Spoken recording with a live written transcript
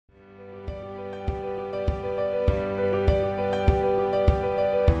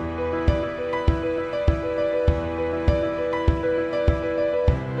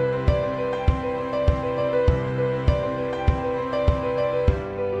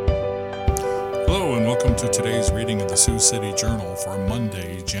Welcome to today's reading of the Sioux City Journal for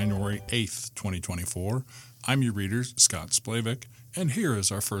Monday, January 8th, 2024. I'm your reader, Scott Splavik, and here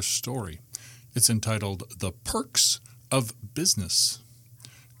is our first story. It's entitled, The Perks of Business.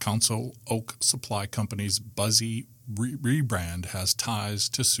 Council Oak Supply Company's buzzy rebrand has ties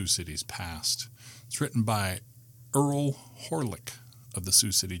to Sioux City's past. It's written by Earl Horlick of the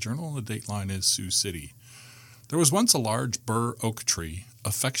Sioux City Journal. The dateline is Sioux City. There was once a large bur oak tree,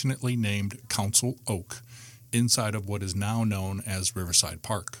 affectionately named Council Oak, inside of what is now known as Riverside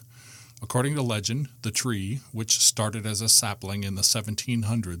Park. According to legend, the tree, which started as a sapling in the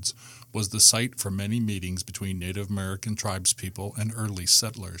 1700s, was the site for many meetings between Native American tribespeople and early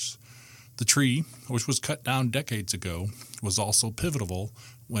settlers. The tree, which was cut down decades ago, was also pivotal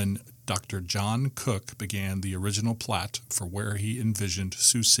when Dr. John Cook began the original plat for where he envisioned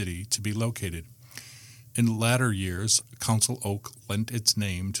Sioux City to be located. In latter years, Council Oak lent its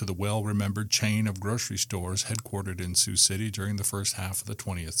name to the well-remembered chain of grocery stores headquartered in Sioux City during the first half of the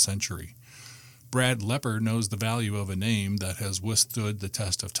 20th century. Brad Lepper knows the value of a name that has withstood the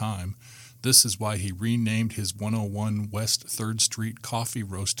test of time. This is why he renamed his 101 West 3rd Street coffee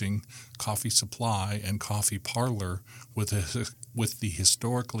roasting, coffee supply, and coffee parlor with the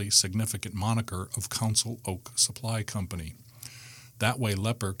historically significant moniker of Council Oak Supply Company. That way,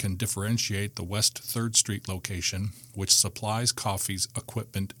 Lepper can differentiate the West 3rd Street location, which supplies coffees,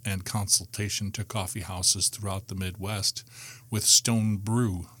 equipment, and consultation to coffee houses throughout the Midwest, with Stone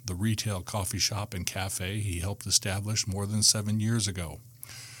Brew, the retail coffee shop and cafe he helped establish more than 7 years ago.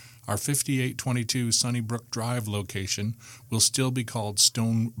 Our 5822 Sunnybrook Drive location will still be called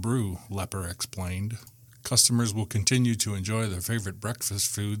Stone Brew, Lepper explained. Customers will continue to enjoy their favorite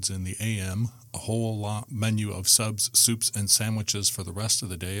breakfast foods in the AM, a whole menu of subs, soups, and sandwiches for the rest of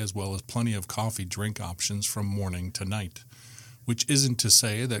the day, as well as plenty of coffee drink options from morning to night. Which isn't to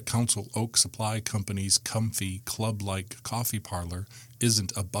say that Council Oak Supply Company's comfy, club-like coffee parlor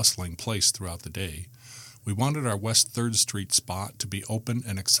isn't a bustling place throughout the day. We wanted our West 3rd Street spot to be open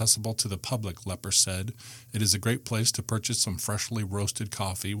and accessible to the public, Lepper said. It is a great place to purchase some freshly roasted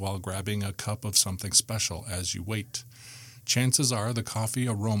coffee while grabbing a cup of something special as you wait. Chances are the coffee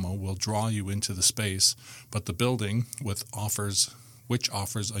aroma will draw you into the space, but the building, which offers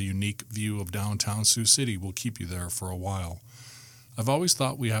a unique view of downtown Sioux City, will keep you there for a while. I've always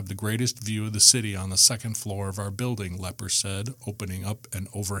thought we have the greatest view of the city on the second floor of our building, Lepper said, opening up an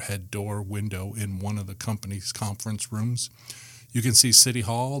overhead door window in one of the company's conference rooms. You can see City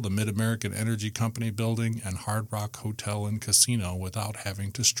Hall, the Mid-American Energy Company building, and Hard Rock Hotel and Casino without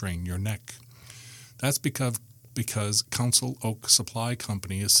having to strain your neck. That's because Council Oak Supply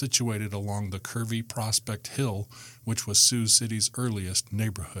Company is situated along the curvy Prospect Hill, which was Sioux City's earliest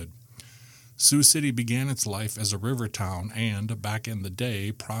neighborhood. Sioux City began its life as a river town and, back in the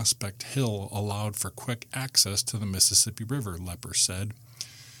day, Prospect Hill allowed for quick access to the Mississippi River, Lepper said.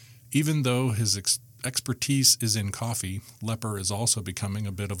 Even though his expertise is in coffee, Lepper is also becoming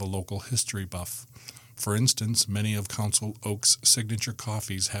a bit of a local history buff. For instance, many of Council Oak's signature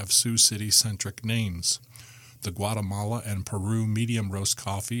coffees have Sioux City-centric names. The Guatemala and Peru medium roast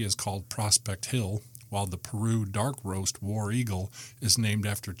coffee is called Prospect Hill, while the Peru Dark Roast War Eagle is named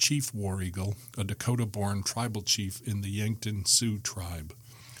after Chief War Eagle, a Dakota-born tribal chief in the Yankton Sioux tribe.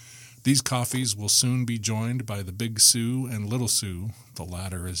 These coffees will soon be joined by the Big Sioux and Little Sioux, the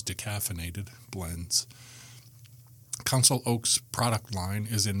latter is decaffeinated, blends. Council Oak's product line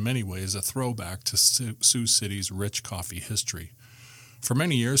is in many ways a throwback to Sioux City's rich coffee history. For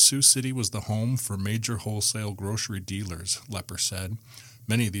many years, Sioux City was the home for major wholesale grocery dealers, Lepper said.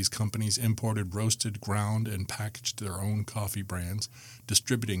 Many of these companies imported roasted, ground, and packaged their own coffee brands,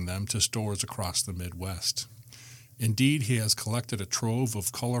 distributing them to stores across the Midwest. Indeed, he has collected a trove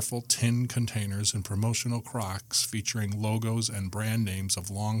of colorful tin containers and promotional crocks featuring logos and brand names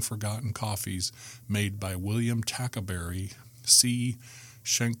of long-forgotten coffees made by William Tackaberry, C.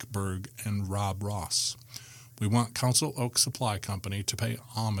 Schenkberg, and Rob Ross. We want Council Oak Supply Company to pay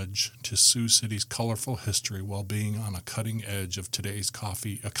homage to Sioux City's colorful history while being on a cutting edge of today's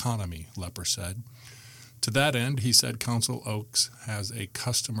coffee economy, Lepper said. To that end, he said Council Oaks has a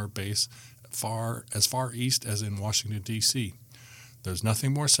customer base as far east as in Washington, D.C. There's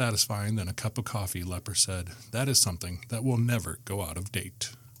nothing more satisfying than a cup of coffee, Lepper said. That is something that will never go out of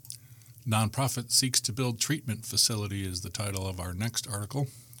date. Nonprofit seeks to build treatment facility is the title of our next article.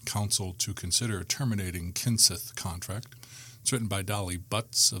 Council to consider terminating Kinseth contract. It's written by Dolly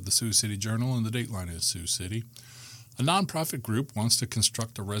Butts of the Sioux City Journal, and the dateline is Sioux City. A nonprofit group wants to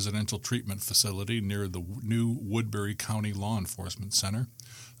construct a residential treatment facility near the new Woodbury County Law Enforcement Center.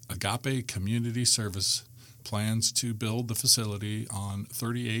 Agape Community Service plans to build the facility on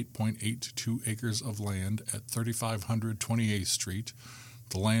 38.82 acres of land at 3500 28th Street.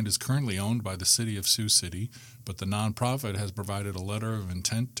 The land is currently owned by the City of Sioux City, but the nonprofit has provided a letter of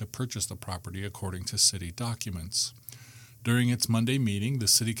intent to purchase the property according to city documents. During its Monday meeting, the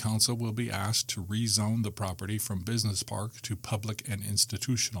City Council will be asked to rezone the property from business park to public and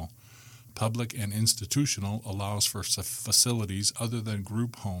institutional. Public and institutional allows for facilities other than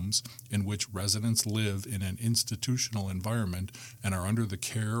group homes in which residents live in an institutional environment and are under the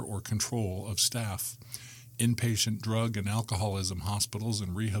care or control of staff. Inpatient drug and alcoholism hospitals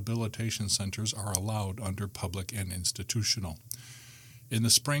and rehabilitation centers are allowed under public and institutional. In the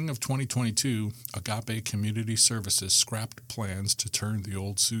spring of 2022, Agape Community Services scrapped plans to turn the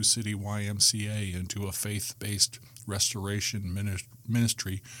old Sioux City YMCA into a faith-based restoration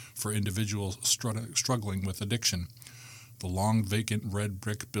ministry for individuals struggling with addiction. The long vacant red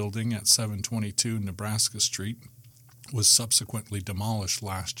brick building at 722 Nebraska Street was subsequently demolished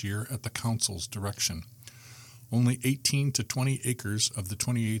last year at the council's direction. Only 18 to 20 acres of the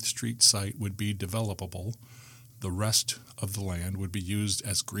 28th Street site would be developable. The rest of the land would be used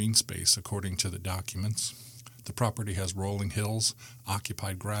as green space, according to the documents. The property has rolling hills,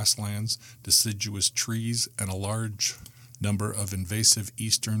 occupied grasslands, deciduous trees, and a large number of invasive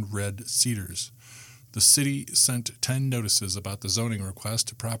eastern red cedars. The city sent 10 notices about the zoning request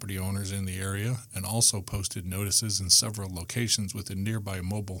to property owners in the area and also posted notices in several locations within nearby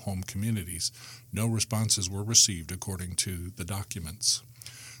mobile home communities. No responses were received, according to the documents.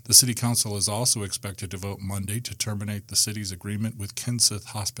 The City Council is also expected to vote Monday to terminate the city's agreement with Kenseth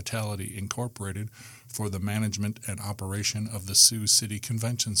Hospitality Incorporated for the management and operation of the Sioux City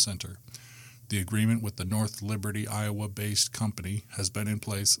Convention Center. The agreement with the North Liberty, Iowa-based company has been in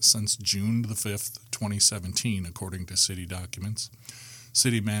place since June the 5th, 2017, according to city documents.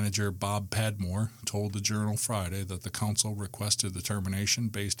 City Manager Bob Padmore told the Journal Friday that the council requested the termination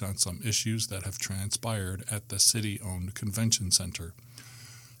based on some issues that have transpired at the city-owned convention center.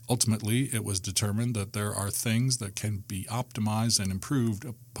 Ultimately, it was determined that there are things that can be optimized and improved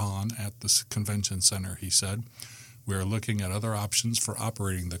upon at the convention center, he said. We are looking at other options for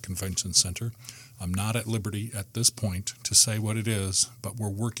operating the convention center. I'm not at liberty at this point to say what it is, but we're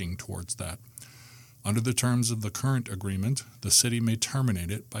working towards that. Under the terms of the current agreement, the city may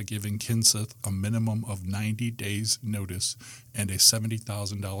terminate it by giving Kenseth a minimum of 90 days' notice and a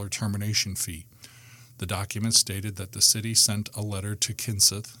 $70,000 termination fee. The document stated that the city sent a letter to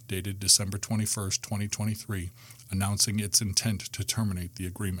Kenseth dated December 21, 2023, announcing its intent to terminate the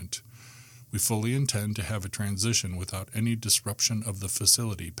agreement. We fully intend to have a transition without any disruption of the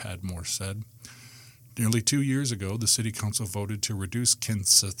facility, Padmore said. Nearly 2 years ago, the City Council voted to reduce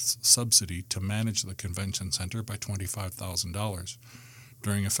Kenseth's subsidy to manage the convention center by $25,000.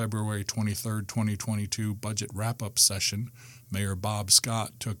 During a February 23, 2022 budget wrap-up session, Mayor Bob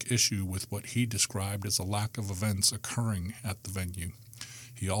Scott took issue with what he described as a lack of events occurring at the venue.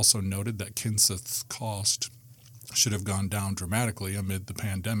 He also noted that Kenseth's cost should have gone down dramatically amid the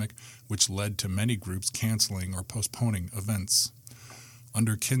pandemic, which led to many groups canceling or postponing events.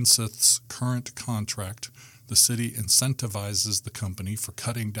 Under Kenseth's current contract, the city incentivizes the company for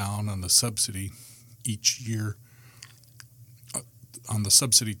cutting down on the subsidy each year,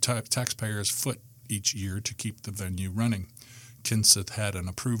 taxpayers foot each year to keep the venue running. Kenseth had an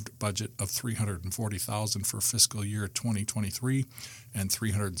approved budget of $340,000 for fiscal year 2023 and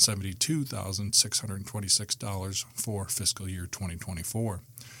 $372,626 for fiscal year 2024.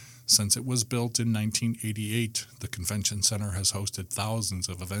 Since it was built in 1988, the convention center has hosted thousands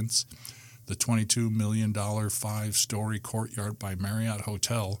of events. The $22 million 5-story Courtyard by Marriott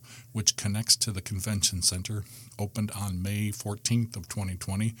Hotel, which connects to the convention center, opened on May 14th of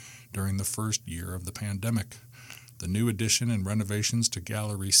 2020 during the first year of the pandemic. The new addition and renovations to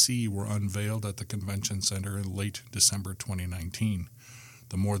Gallery C were unveiled at the convention center in late December 2019.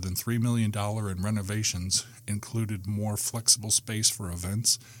 The more than $3 million in renovations included more flexible space for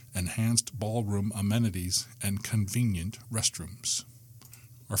events, enhanced ballroom amenities, and convenient restrooms.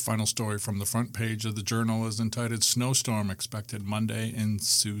 Our final story from the front page of the Journal is entitled Snowstorm Expected Monday in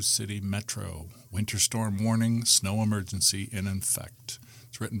Sioux City Metro. Winter storm warning, snow emergency in effect.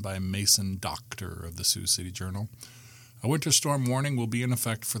 It's written by Mason Doctor of the Sioux City Journal. A winter storm warning will be in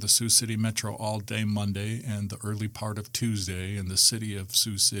effect for the Sioux City Metro all day Monday and the early part of Tuesday, and the city of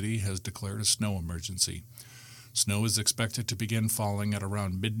Sioux City has declared a snow emergency. Snow is expected to begin falling at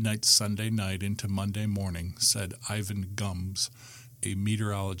around midnight Sunday night into Monday morning, said Ivan Gums, a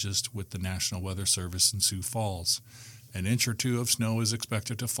meteorologist with the National Weather Service in Sioux Falls. An inch or two of snow is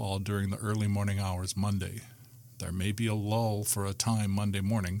expected to fall during the early morning hours Monday. There may be a lull for a time Monday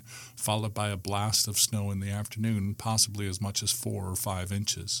morning, followed by a blast of snow in the afternoon, possibly as much as 4 or 5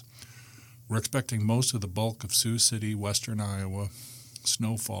 inches. We're expecting most of the bulk of Sioux City, western Iowa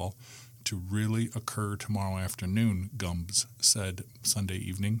snowfall to really occur tomorrow afternoon, Gumbs said Sunday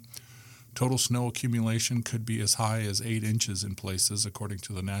evening. Total snow accumulation could be as high as 8 inches in places, according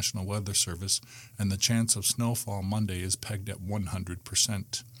to the National Weather Service, and the chance of snowfall Monday is pegged at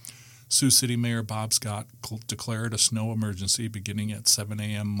 100%. Sioux City Mayor Bob Scott declared a snow emergency beginning at 7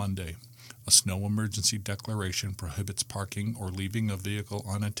 a.m. Monday. A snow emergency declaration prohibits parking or leaving a vehicle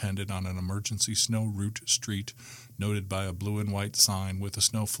unattended on an emergency snow route street noted by a blue and white sign with a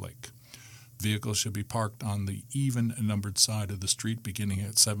snowflake. Vehicles should be parked on the even-numbered side of the street beginning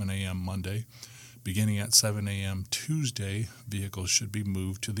at 7 a.m. Monday. Beginning at 7 a.m. Tuesday, vehicles should be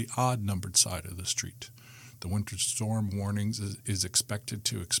moved to the odd-numbered side of the street. The winter storm warnings is expected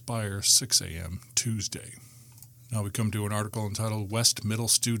to expire 6 a.m. Tuesday. Now we come to an article entitled West Middle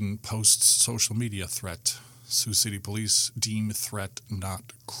Student Posts Social Media Threat. Sioux City Police deem threat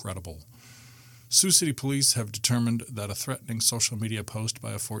not credible. Sioux City Police have determined that a threatening social media post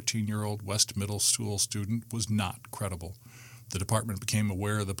by a 14-year-old West Middle School student was not credible. The department became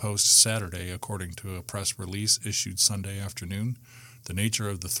aware of the post Saturday, according to a press release issued Sunday afternoon. The nature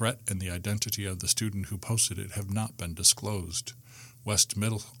of the threat and the identity of the student who posted it have not been disclosed. West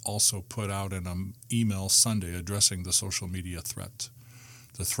Middle also put out an email Sunday addressing the social media threat.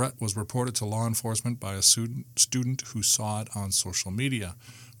 The threat was reported to law enforcement by a student who saw it on social media.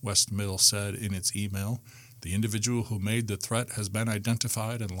 West Middle said in its email, "The individual who made the threat has been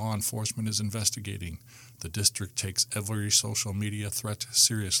identified and law enforcement is investigating. The district takes every social media threat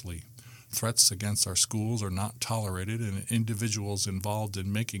seriously. Threats against our schools are not tolerated, and individuals involved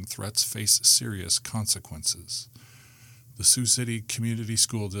in making threats face serious consequences." The Sioux City Community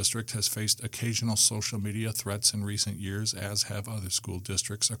School District has faced occasional social media threats in recent years, as have other school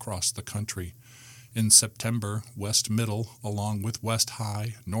districts across the country. In September, West Middle, along with West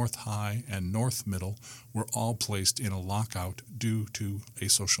High, North High, and North Middle, were all placed in a lockout due to a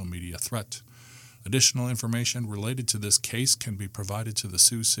social media threat. Additional information related to this case can be provided to the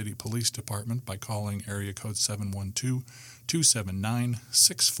Sioux City Police Department by calling area code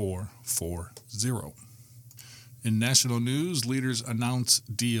 712-279-6440. In national news, leaders announce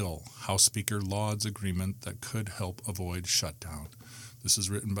deal. House Speaker lauds agreement that could help avoid shutdown. This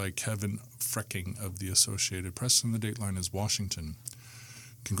is written by Kevin Frecking of the Associated Press, and the dateline is Washington.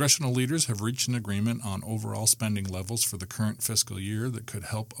 Congressional leaders have reached an agreement on overall spending levels for the current fiscal year that could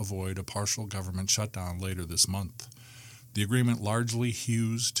help avoid a partial government shutdown later this month. The agreement largely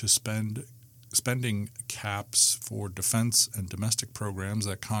hews to spending caps for defense and domestic programs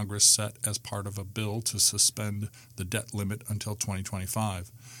that Congress set as part of a bill to suspend the debt limit until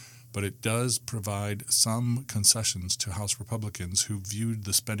 2025. But it does provide some concessions to House Republicans who viewed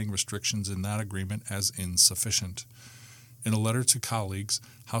the spending restrictions in that agreement as insufficient. In a letter to colleagues,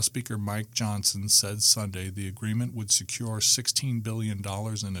 House Speaker Mike Johnson said Sunday the agreement would secure $16 billion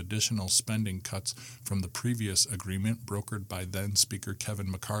in additional spending cuts from the previous agreement brokered by then-Speaker Kevin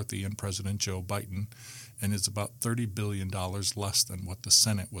McCarthy and President Joe Biden, and is about $30 billion less than what the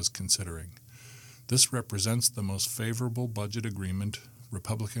Senate was considering. This represents the most favorable budget agreement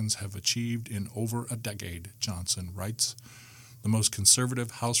Republicans have achieved in over a decade, Johnson writes. The most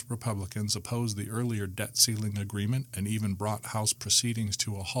conservative House Republicans opposed the earlier debt ceiling agreement and even brought House proceedings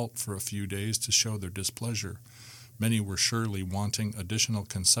to a halt for a few days to show their displeasure. Many were surely wanting additional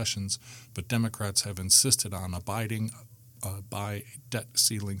concessions, but Democrats have insisted on abiding by debt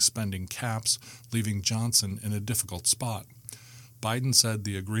ceiling spending caps, leaving Johnson in a difficult spot. Biden said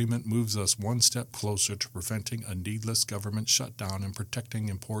the agreement moves us one step closer to preventing a needless government shutdown and protecting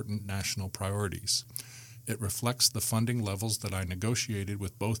important national priorities. It reflects the funding levels that I negotiated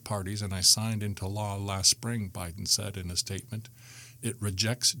with both parties and I signed into law last spring, Biden said in a statement. It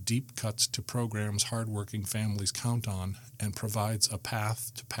rejects deep cuts to programs hardworking families count on and provides a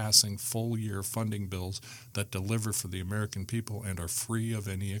path to passing full-year funding bills that deliver for the American people and are free of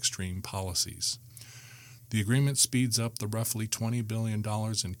any extreme policies. The agreement speeds up the roughly $20 billion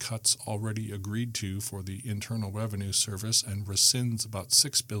in cuts already agreed to for the Internal Revenue Service and rescinds about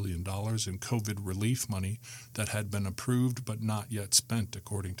 $6 billion in COVID relief money that had been approved but not yet spent,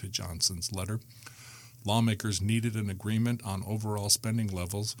 according to Johnson's letter. Lawmakers needed an agreement on overall spending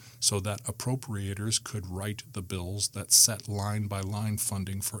levels so that appropriators could write the bills that set line-by-line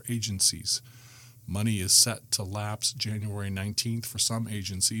funding for agencies. Money is set to lapse January 19th for some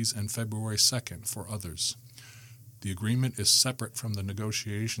agencies and February 2nd for others. The agreement is separate from the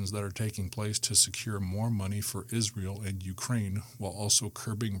negotiations that are taking place to secure more money for Israel and Ukraine, while also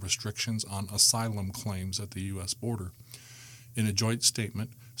curbing restrictions on asylum claims at the U.S. border. In a joint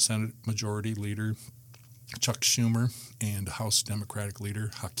statement, Senate Majority Leader Chuck Schumer and House Democratic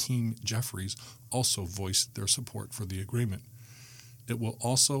Leader Hakeem Jeffries also voiced their support for the agreement. It will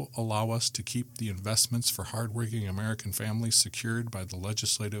also allow us to keep the investments for hardworking American families secured by the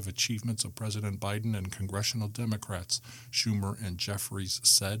legislative achievements of President Biden and congressional Democrats, Schumer and Jeffries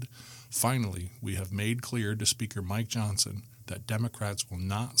said. Finally, we have made clear to Speaker Mike Johnson that Democrats will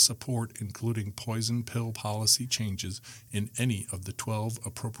not support including poison pill policy changes in any of the 12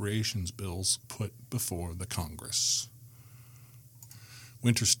 appropriations bills put before the Congress.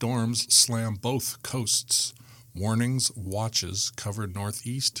 Winter storms slam both coasts. Warnings, watches cover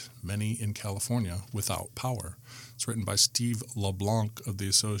Northeast, many in California, without power. It's written by Steve LeBlanc of the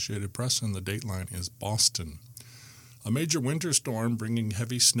Associated Press, and the dateline is Boston. A major winter storm bringing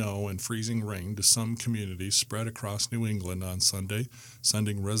heavy snow and freezing rain to some communities spread across New England on Sunday,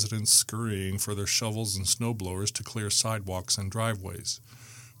 sending residents scurrying for their shovels and snowblowers to clear sidewalks and driveways.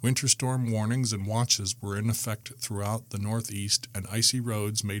 Winter storm warnings and watches were in effect throughout the Northeast, and icy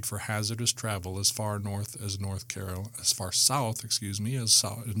roads made for hazardous travel as far south as North Carolina.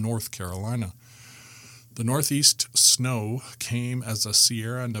 The Northeast snow came as a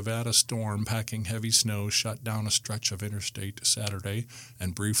Sierra Nevada storm packing heavy snow shut down a stretch of interstate Saturday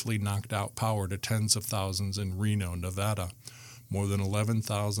and briefly knocked out power to tens of thousands in Reno, Nevada. More than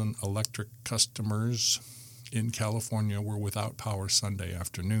 11,000 electric customers in California were without power Sunday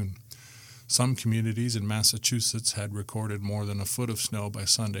afternoon. Some communities in Massachusetts had recorded more than a foot of snow by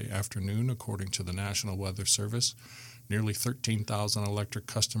Sunday afternoon, according to the National Weather Service. Nearly 13,000 electric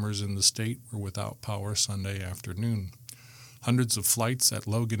customers in the state were without power Sunday afternoon. Hundreds of flights at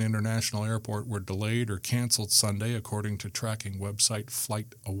Logan International Airport were delayed or canceled Sunday, according to tracking website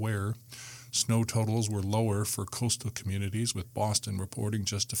FlightAware. Snow totals were lower for coastal communities, with Boston reporting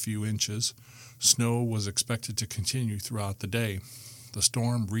just a few inches. Snow was expected to continue throughout the day. The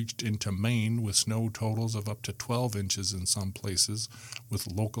storm reached into Maine with snow totals of up to 12 inches in some places, with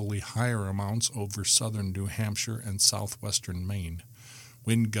locally higher amounts over southern New Hampshire and southwestern Maine.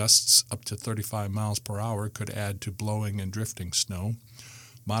 Wind gusts up to 35 miles per hour could add to blowing and drifting snow.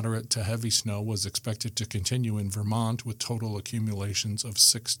 Moderate to heavy snow was expected to continue in Vermont, with total accumulations of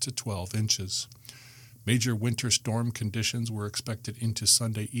 6 to 12 inches. Major winter storm conditions were expected into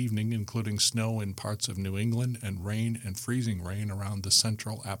Sunday evening, including snow in parts of New England and rain and freezing rain around the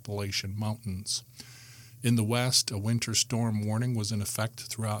central Appalachian Mountains. In the west, a winter storm warning was in effect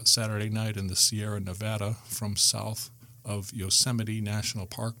throughout Saturday night in the Sierra Nevada, from south of Yosemite National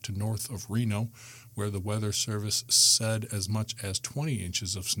Park to north of Reno, where the Weather Service said as much as 20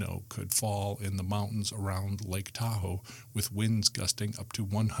 inches of snow could fall in the mountains around Lake Tahoe, with winds gusting up to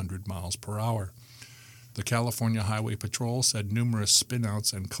 100 miles per hour. The California Highway Patrol said numerous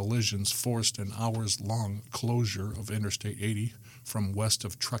spinouts and collisions forced an hours-long closure of Interstate 80 from west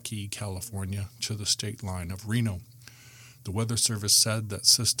of Truckee, California, to the state line of Reno. The Weather Service said that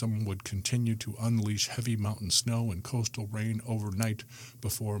system would continue to unleash heavy mountain snow and coastal rain overnight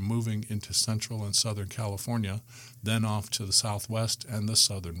before moving into central and southern California, then off to the southwest and the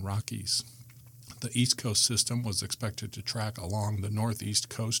southern Rockies. The East Coast system was expected to track along the northeast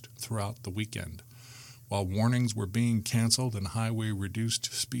coast throughout the weekend. While warnings were being canceled and highway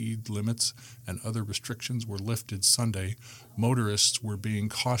reduced speed limits and other restrictions were lifted Sunday, motorists were being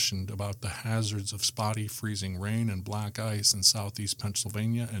cautioned about the hazards of spotty freezing rain and black ice in southeast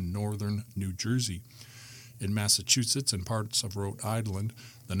Pennsylvania and northern New Jersey. In Massachusetts and parts of Rhode Island,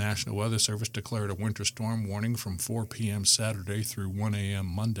 the National Weather Service declared a winter storm warning from 4 p.m. Saturday through 1 a.m.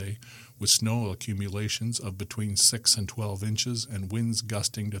 Monday, with snow accumulations of between 6 and 12 inches and winds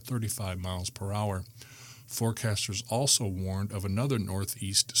gusting to 35 miles per hour. Forecasters also warned of another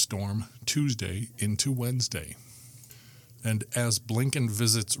northeast storm Tuesday into Wednesday. And as Blinken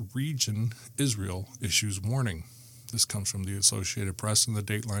visits region, Israel issues warning. This comes from the Associated Press, and the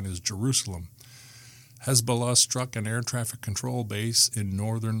dateline is Jerusalem. Hezbollah struck an air traffic control base in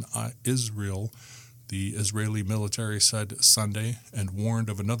northern Israel, the Israeli military said Sunday, and warned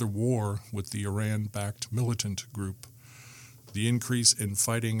of another war with the Iran-backed militant group. The increase in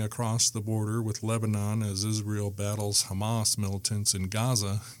fighting across the border with Lebanon as Israel battles Hamas militants in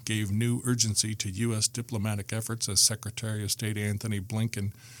Gaza gave new urgency to U.S. diplomatic efforts as Secretary of State Anthony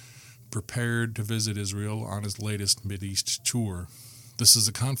Blinken prepared to visit Israel on his latest Mideast tour. This is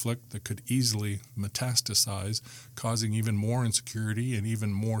a conflict that could easily metastasize, causing even more insecurity and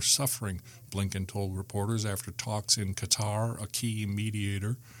even more suffering, Blinken told reporters after talks in Qatar, a key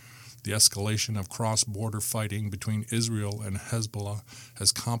mediator. The escalation of cross-border fighting between Israel and Hezbollah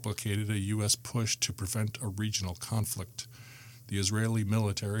has complicated a U.S. push to prevent a regional conflict. The Israeli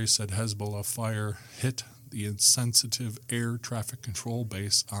military said Hezbollah fire hit the insensitive air traffic control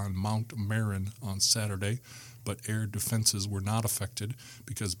base on Mount Meron on Saturday, but air defenses were not affected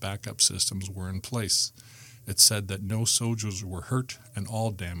because backup systems were in place. It said that no soldiers were hurt and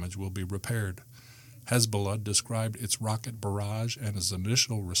all damage will be repaired. Hezbollah described its rocket barrage as its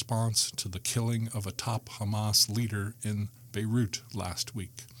initial response to the killing of a top Hamas leader in Beirut last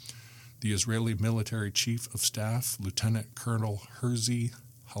week. The Israeli military chief of staff, Lieutenant Colonel Herzi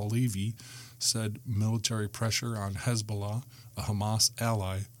Halevi, said military pressure on Hezbollah, a Hamas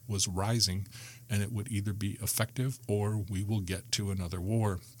ally, was rising, and it would either be effective or we will get to another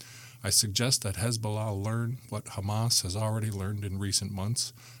war. I suggest that Hezbollah learn what Hamas has already learned in recent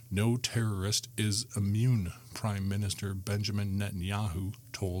months. No terrorist is immune, Prime Minister Benjamin Netanyahu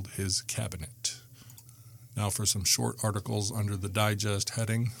told his cabinet. Now for some short articles under the Digest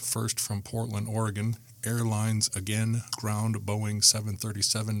heading. First from Portland, Oregon. Airlines again ground Boeing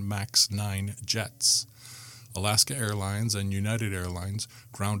 737 MAX 9 jets. Alaska Airlines and United Airlines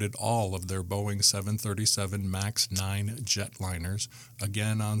grounded all of their Boeing 737 MAX 9 jetliners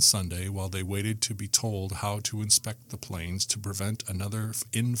again on Sunday while they waited to be told how to inspect the planes to prevent another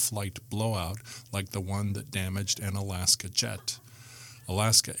in-flight blowout like the one that damaged an Alaska jet.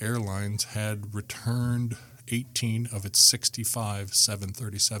 Alaska Airlines had returned 18 of its 65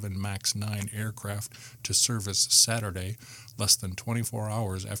 737 MAX 9 aircraft to service Saturday, less than 24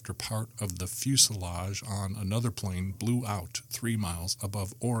 hours after part of the fuselage on another plane blew out 3 miles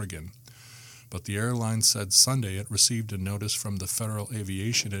above Oregon. But the airline said Sunday it received a notice from the Federal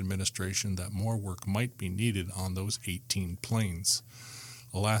Aviation Administration that more work might be needed on those 18 planes.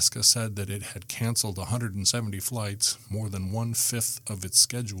 Alaska said that it had canceled 170 flights, more than one-fifth of its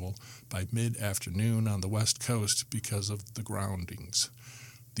schedule, by mid-afternoon on the West Coast because of the groundings.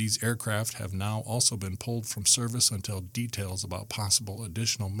 These aircraft have now also been pulled from service until details about possible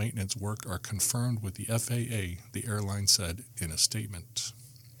additional maintenance work are confirmed with the FAA, the airline said in a statement.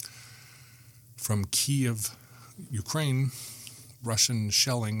 From Kyiv, Ukraine, Russian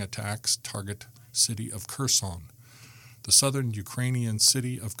shelling attacks target city of Kherson. The southern Ukrainian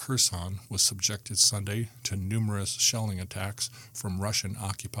city of Kherson was subjected Sunday to numerous shelling attacks from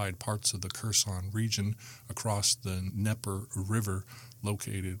Russian-occupied parts of the Kherson region across the Dnieper River,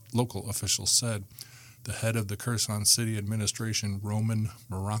 local officials said. The head of the Kherson City Administration, Roman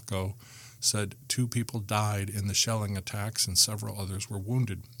Morocco, said 2 people died in the shelling attacks and several others were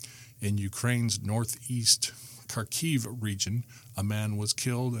wounded. In Ukraine's northeast Kharkiv region, a man was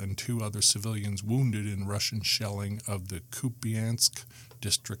killed and 2 other civilians wounded in Russian shelling of the Kupiansk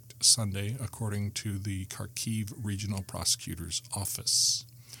district Sunday, according to the Kharkiv Regional Prosecutor's Office.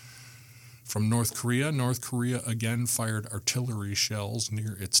 From North Korea again fired artillery shells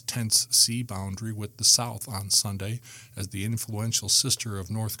near its tense sea boundary with the South on Sunday as the influential sister of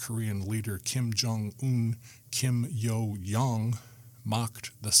North Korean leader Kim Jong-un, Kim Yo-jong, mocked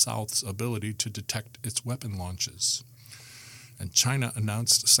the South's ability to detect its weapon launches. And China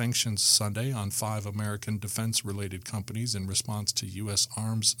announced sanctions Sunday on 5 American defense-related companies in response to U.S.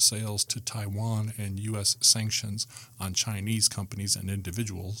 arms sales to Taiwan and U.S. sanctions on Chinese companies and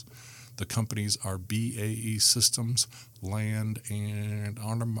individuals. The companies are BAE Systems, Land and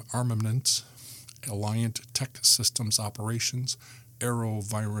Armaments, Alliant Tech Systems Operations,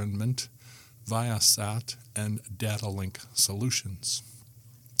 AeroVironment, Viasat, and Datalink Solutions.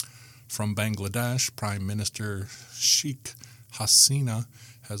 From Bangladesh, Prime Minister Sheikh Hasina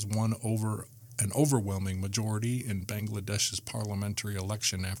has won over an overwhelming majority in Bangladesh's parliamentary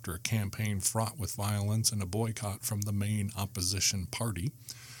election after a campaign fraught with violence and a boycott from the main opposition party.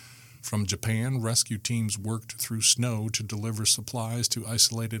 From Japan, rescue teams worked through snow to deliver supplies to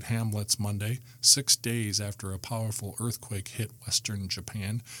isolated hamlets Monday, 6 days after a powerful earthquake hit western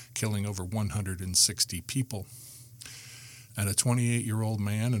Japan, killing over 160 people. And a 28-year-old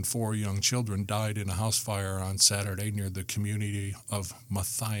man and 4 young children died in a house fire on Saturday near the community of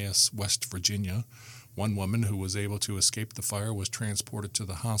Matthias, West Virginia. One woman who was able to escape the fire was transported to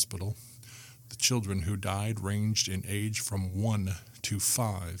the hospital. The children who died ranged in age from 1 to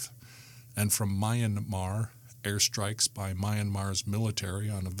 5. And from Myanmar, airstrikes by Myanmar's military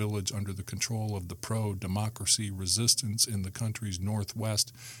on a village under the control of the pro-democracy resistance in the country's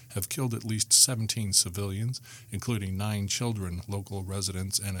northwest have killed at least 17 civilians, including 9 children, local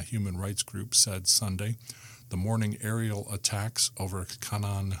residents and a human rights group said Sunday. The morning aerial attacks over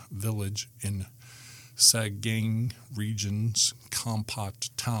Kanan village in Sagaing region's Kampot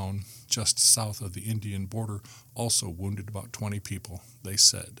town, just south of the Indian border, also wounded about 20 people, they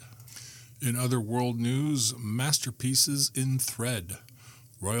said. In other world news, masterpieces in thread.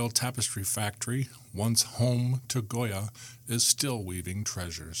 Royal Tapestry Factory, once home to Goya, is still weaving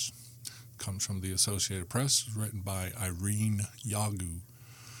treasures. Comes from the Associated Press, written by Irene Yagu.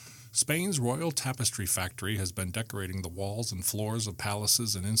 Spain's Royal Tapestry Factory has been decorating the walls and floors of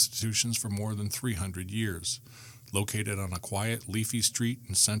palaces and institutions for more than 300 years. Located on a quiet, leafy street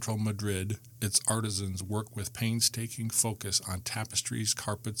in central Madrid, its artisans work with painstaking focus on tapestries,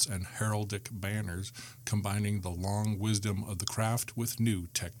 carpets, and heraldic banners, combining the long wisdom of the craft with new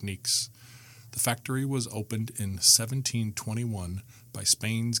techniques. The factory was opened in 1721 by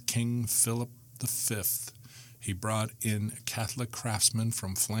Spain's King Philip V. He brought in Catholic craftsmen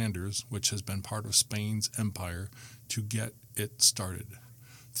from Flanders, which has been part of Spain's empire, to get it started.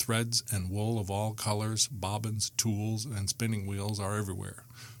 Threads and wool of all colors, bobbins, tools, and spinning wheels are everywhere.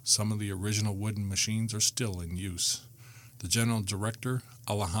 Some of the original wooden machines are still in use. The general director,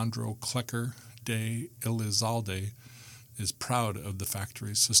 Alejandro Klecker de Elizalde, is proud of the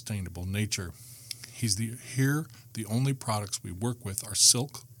factory's sustainable nature. Here, the only products we work with are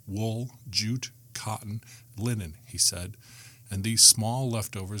silk, wool, jute, cotton, linen, he said, and these small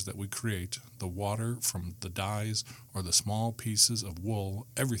leftovers that we create, the water from the dyes or the small pieces of wool,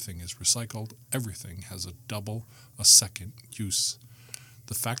 everything is recycled, everything has a second use.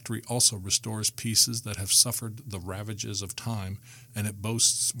 The factory also restores pieces that have suffered the ravages of time, and it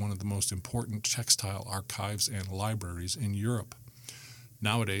boasts one of the most important textile archives and libraries in Europe.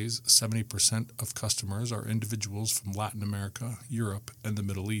 Nowadays, 70% of customers are individuals from Latin America, Europe, and the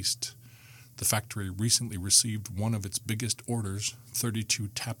Middle East. The factory recently received one of its biggest orders, 32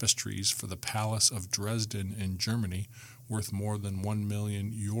 tapestries for the Palace of Dresden in Germany, worth more than €1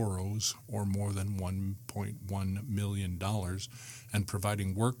 million, or more than $1.1 million, and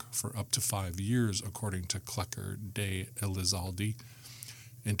providing work for up to 5 years, according to Klecker de Elizalde.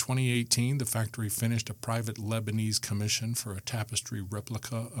 In 2018, the factory finished a private Lebanese commission for a tapestry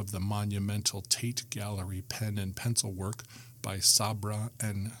replica of the monumental Tate Gallery pen and pencil work by Sabra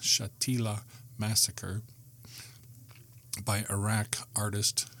and Shatila Massacre by Iraq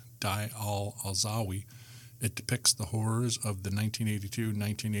artist Dai al-Alzawi. It depicts the horrors of the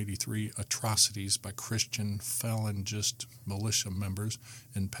 1982-1983 atrocities by Christian Falangist militia members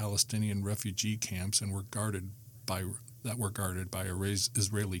in Palestinian refugee camps and were guarded by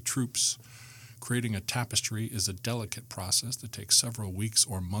Israeli troops. Creating a tapestry is a delicate process that takes several weeks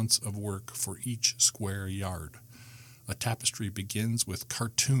or months of work for each square yard. A tapestry begins with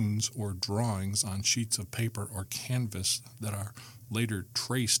cartoons or drawings on sheets of paper or canvas that are later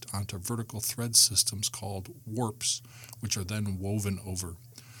traced onto vertical thread systems called warps, which are then woven over.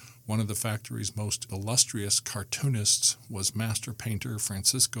 One of the factory's most illustrious cartoonists was master painter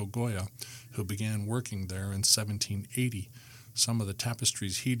Francisco Goya, who began working there in 1780. Some of the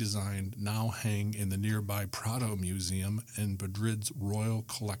tapestries he designed now hang in the nearby Prado Museum in Madrid's Royal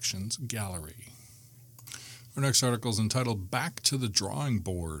Collections Gallery. Our next article is entitled Back to the Drawing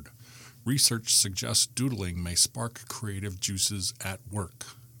Board. Research suggests doodling may spark creative juices at work.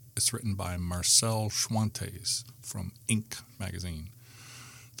 It's written by Marcel Schwantes from Inc. magazine.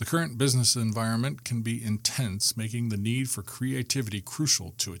 The current business environment can be intense, making the need for creativity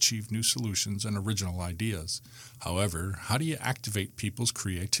crucial to achieve new solutions and original ideas. However, how do you activate people's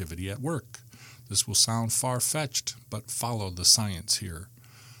creativity at work? This will sound far-fetched, but follow the science here.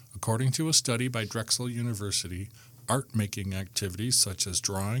 According to a study by Drexel University, art-making activities such as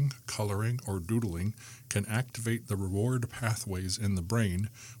drawing, coloring, or doodling can activate the reward pathways in the brain,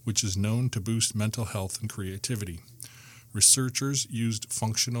 which is known to boost mental health and creativity. Researchers used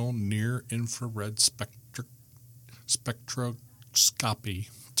functional near-infrared spectroscopy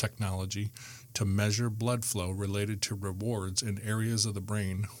technology to measure blood flow related to rewards in areas of the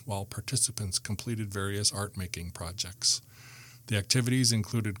brain while participants completed various art-making projects. The activities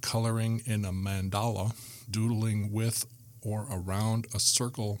included coloring in a mandala, doodling with or around a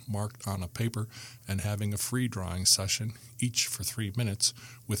circle marked on a paper, and having a free drawing session, each for 3 minutes,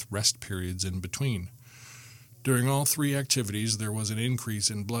 with rest periods in between. During all three activities, there was an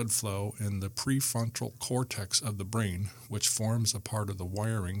increase in blood flow in the prefrontal cortex of the brain, which forms a part of the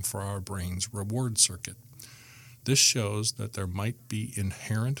wiring for our brain's reward circuit. This shows that there might be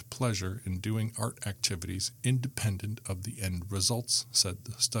inherent pleasure in doing art activities independent of the end results, said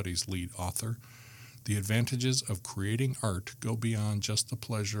the study's lead author. The advantages of creating art go beyond just the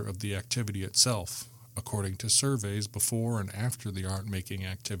pleasure of the activity itself. According to surveys before and after the art-making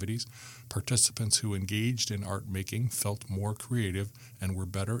activities, participants who engaged in art-making felt more creative and were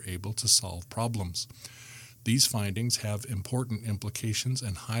better able to solve problems. These findings have important implications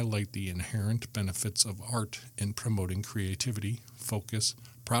and highlight the inherent benefits of art in promoting creativity, focus,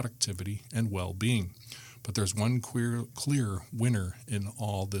 productivity, and well-being. But there's one clear winner in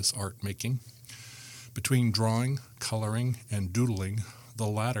all this art making. Between drawing, coloring, and doodling, the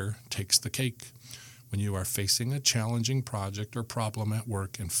latter takes the cake. When you are facing a challenging project or problem at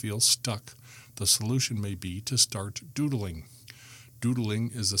work and feel stuck, the solution may be to start doodling.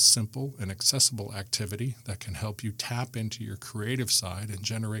 Doodling is a simple and accessible activity that can help you tap into your creative side and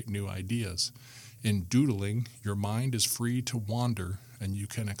generate new ideas. In doodling, your mind is free to wander and you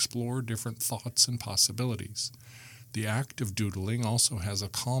can explore different thoughts and possibilities. The act of doodling also has a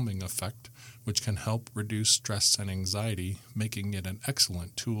calming effect, which can help reduce stress and anxiety, making it an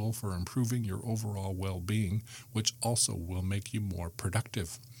excellent tool for improving your overall well-being, which also will make you more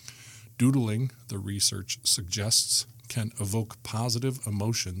productive. Doodling, the research suggests, can evoke positive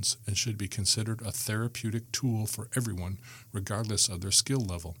emotions and should be considered a therapeutic tool for everyone, regardless of their skill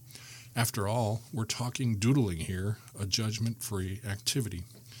level. After all, we're talking doodling here, a judgment-free activity.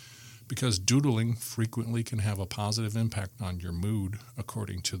 Because doodling frequently can have a positive impact on your mood,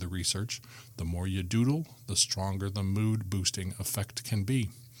 according to the research, the more you doodle, the stronger the mood-boosting effect can be.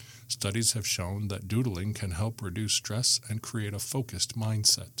 Studies have shown that doodling can help reduce stress and create a focused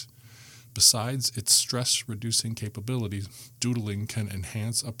mindset. Besides its stress-reducing capabilities, doodling can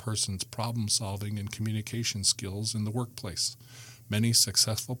enhance a person's problem-solving and communication skills in the workplace. Many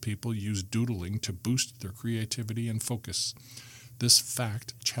successful people use doodling to boost their creativity and focus. This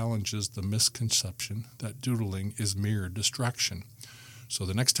fact challenges the misconception that doodling is mere distraction. So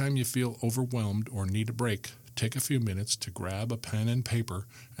the next time you feel overwhelmed or need a break, take a few minutes to grab a pen and paper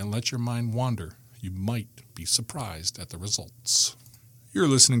and let your mind wander. You might be surprised at the results. You're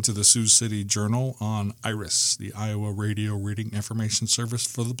listening to the Sioux City Journal on IRIS, the Iowa Radio Reading Information Service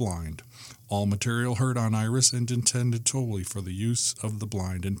for the Blind. All material heard on IRIS and intended solely for the use of the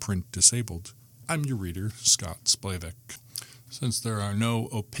blind and print disabled. I'm your reader, Scott Splavik. Since there are no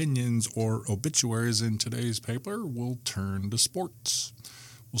opinions or obituaries in today's paper, we'll turn to sports.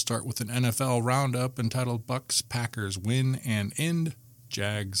 We'll start with an NFL roundup entitled Bucks, Packers win and end,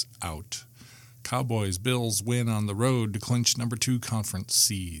 Jags out. Cowboys, Bills win on the road to clinch number 2 conference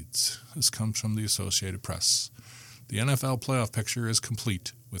seeds. This comes from the Associated Press. The NFL playoff picture is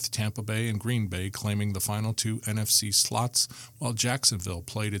complete, with Tampa Bay and Green Bay claiming the final 2 NFC slots, while Jacksonville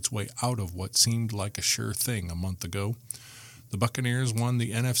played its way out of what seemed like a sure thing a month ago. The Buccaneers won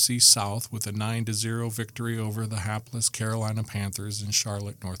the NFC South with a 9-0 victory over the hapless Carolina Panthers in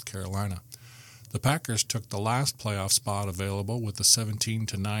Charlotte, North Carolina. The Packers took the last playoff spot available with a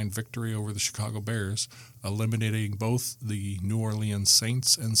 17-9 victory over the Chicago Bears, eliminating both the New Orleans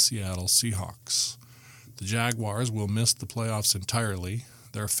Saints and Seattle Seahawks. The Jaguars will miss the playoffs entirely.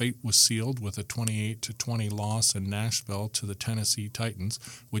 Their fate was sealed with a 28-20 loss in Nashville to the Tennessee Titans,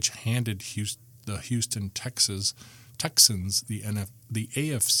 which handed the Houston Texans the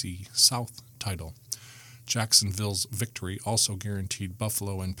AFC South title. Jacksonville's victory also guaranteed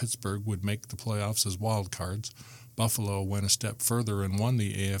Buffalo and Pittsburgh would make the playoffs as wild cards. Buffalo went a step further and won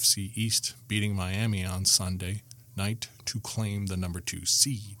the AFC East, beating Miami on Sunday night to claim the number 2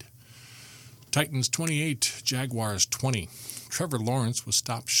 seed. Titans 28, Jaguars 20. Trevor Lawrence was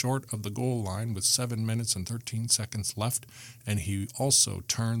stopped short of the goal line with 7 minutes and 13 seconds left, and he also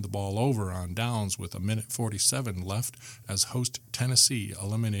turned the ball over on downs with 1:47 left as host Tennessee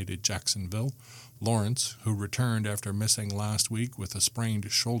eliminated Jacksonville. Lawrence, who returned after missing last week with a sprained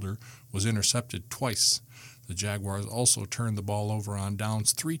shoulder, was intercepted twice. The Jaguars also turned the ball over on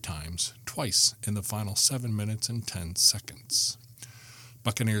downs 3 times, twice in the final 7 minutes and 10 seconds.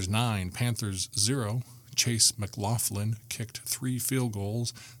 Buccaneers 9, Panthers 0. Chase McLaughlin kicked 3 field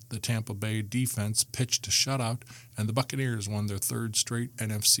goals. The Tampa Bay defense pitched a shutout, and the Buccaneers won their 3rd straight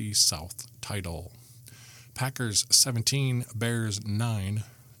NFC South title. Packers 17, Bears 9.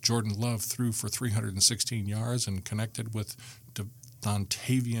 Jordan Love threw for 316 yards and connected with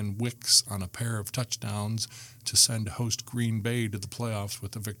Dontavian Wicks on a pair of touchdowns to send host Green Bay to the playoffs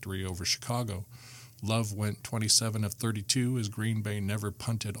with a victory over Chicago. Love went 27 of 32 as Green Bay never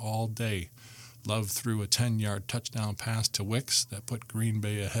punted all day. Love threw a 10-yard touchdown pass to Wicks that put Green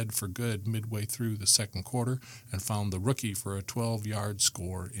Bay ahead for good midway through the second quarter and found the rookie for a 12-yard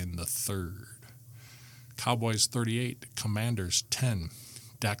score in the third. Cowboys 38, Commanders 10.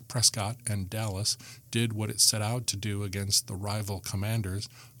 Dak Prescott and Dallas did what it set out to do against the rival Commanders,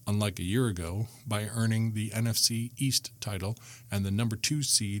 unlike a year ago, by earning the NFC East title and the number 2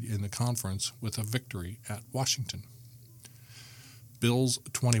 seed in the conference with a victory at Washington. Bills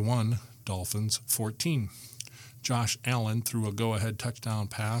 21, Dolphins 14. Josh Allen threw a go-ahead touchdown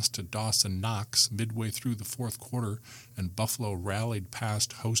pass to Dawson Knox midway through the fourth quarter, and Buffalo rallied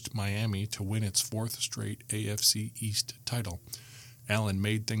past host Miami to win its 4th straight AFC East title. Allen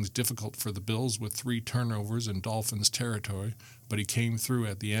made things difficult for the Bills with 3 turnovers in Dolphins territory, but he came through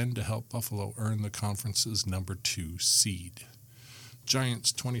at the end to help Buffalo earn the conference's number 2 seed.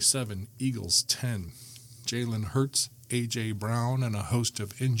 Giants 27, Eagles 10. Jalen Hurts, A.J. Brown, and a host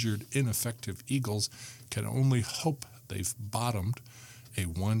of injured, ineffective Eagles can only hope they've bottomed a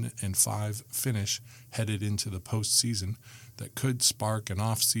 1-5 finish headed into the postseason that could spark an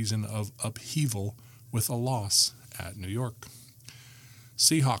offseason of upheaval with a loss at New York.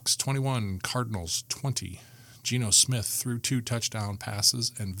 Seahawks 21, Cardinals 20. Geno Smith threw 2 touchdown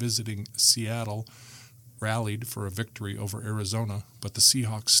passes and visiting Seattle rallied for a victory over Arizona, but the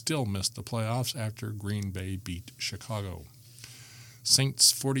Seahawks still missed the playoffs after Green Bay beat Chicago.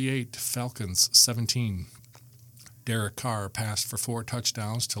 Saints 48, Falcons 17. Derek Carr passed for 4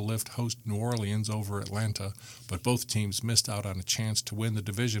 touchdowns to lift host New Orleans over Atlanta, but both teams missed out on a chance to win the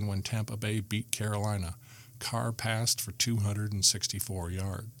division when Tampa Bay beat Carolina. Carr passed for 264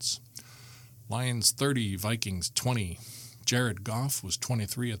 yards. Lions 30, Vikings 20. Jared Goff was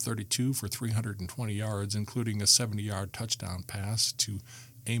 23 of 32 for 320 yards, including a 70-yard touchdown pass to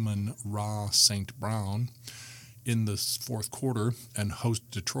Amon-Ra St. Brown in the fourth quarter, and host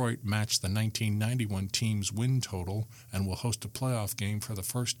Detroit matched the 1991 team's win total and will host a playoff game for the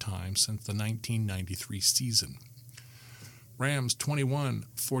first time since the 1993 season. Rams 21,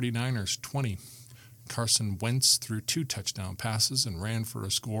 49ers 20. Carson Wentz threw 2 touchdown passes and ran for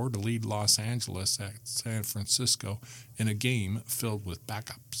a score to lead Los Angeles at San Francisco in a game filled with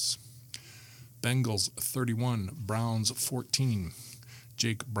backups. Bengals 31, Browns 14.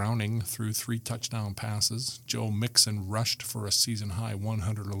 Jake Browning threw 3 touchdown passes. Joe Mixon rushed for a season-high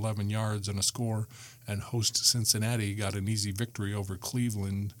 111 yards and a score, and host Cincinnati got an easy victory over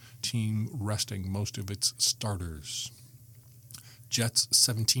Cleveland, team resting most of its starters. Jets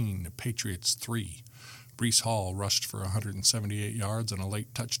 17, Patriots 3. Breece Hall rushed for 178 yards and a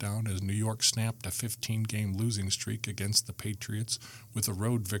late touchdown as New York snapped a 15-game losing streak against the Patriots with a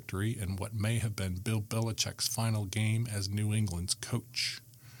road victory in what may have been Bill Belichick's final game as New England's coach.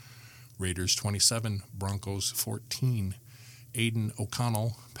 Raiders 27, Broncos 14. Aiden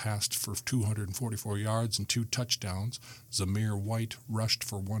O'Connell passed for 244 yards and 2 touchdowns. Zamir White rushed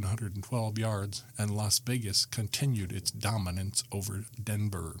for 112 yards, and Las Vegas continued its dominance over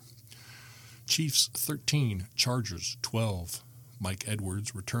Denver. Chiefs 13, Chargers 12. Mike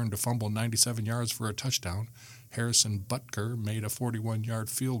Edwards returned to fumble 97 yards for a touchdown. Harrison Butker made a 41-yard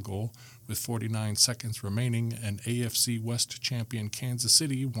field goal with 49 seconds remaining, and AFC West champion Kansas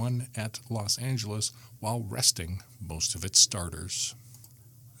City won at Los Angeles while resting most of its starters.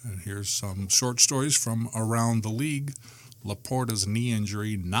 And here's some short stories from around the league. Laporta's knee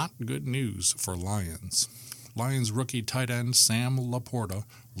injury, not good news for Lions. Lions rookie tight end Sam Laporta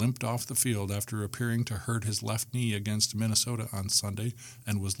limped off the field after appearing to hurt his left knee against Minnesota on Sunday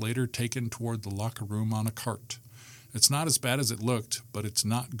and was later taken toward the locker room on a cart. It's not as bad as it looked, but it's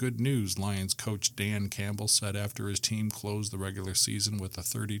not good news, Lions coach Dan Campbell said after his team closed the regular season with a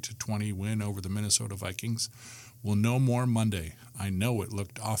 30-20 win over the Minnesota Vikings. We'll know more Monday. I know it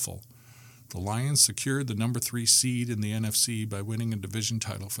looked awful. The Lions secured the number 3 seed in the NFC by winning a division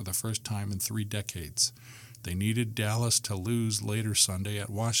title for the first time in 3 decades. They needed Dallas to lose later Sunday at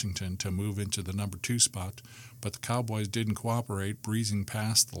Washington to move into the number 2 spot, but the Cowboys didn't cooperate, breezing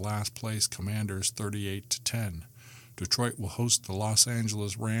past the last-place Commanders 38-10. Detroit will host the Los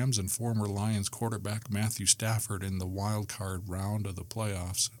Angeles Rams and former Lions quarterback Matthew Stafford in the wild card round of the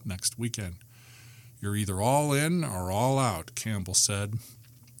playoffs next weekend. You're either all in or all out, Campbell said.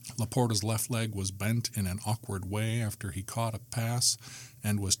 Laporta's left leg was bent in an awkward way after he caught a pass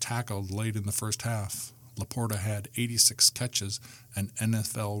and was tackled late in the first half. Laporta had 86 catches, an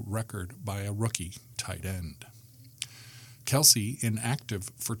NFL record by a rookie tight end. Kelsey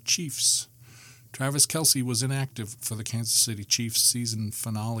inactive for Chiefs. Travis Kelsey was inactive for the Kansas City Chiefs season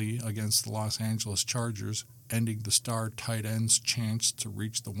finale against the Los Angeles Chargers, ending the star tight end's chance to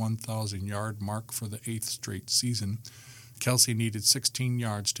reach the 1,000-yard mark for the 8th straight season. Kelsey needed 16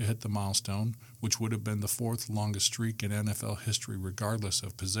 yards to hit the milestone, which would have been the 4th longest streak in NFL history regardless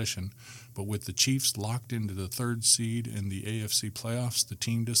of position. But with the Chiefs locked into the 3rd seed in the AFC playoffs, the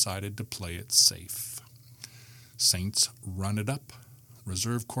team decided to play it safe. Saints run it up.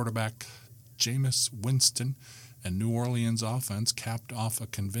 Reserve quarterback Jameis Winston and New Orleans offense capped off a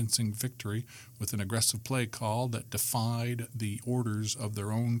convincing victory with an aggressive play call that defied the orders of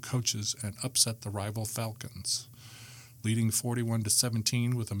their own coaches and upset the rival Falcons. Leading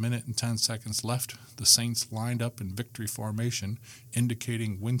 41-17 with 1 minute and 10 seconds left, the Saints lined up in victory formation,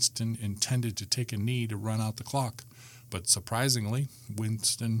 indicating Winston intended to take a knee to run out the clock. But surprisingly,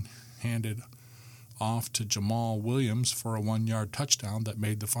 Winston handed off to Jamal Williams for a 1-yard touchdown that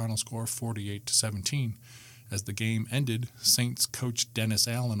made the final score 48-17. As the game ended, Saints coach Dennis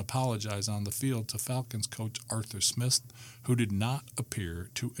Allen apologized on the field to Falcons coach Arthur Smith, who did not appear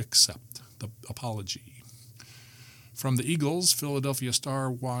to accept the apology. From the Eagles, Philadelphia star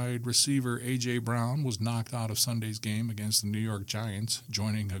wide receiver A.J. Brown was knocked out of Sunday's game against the New York Giants,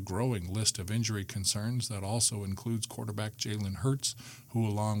 joining a growing list of injury concerns that also includes quarterback Jalen Hurts, who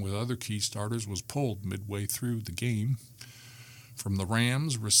along with other key starters was pulled midway through the game. From the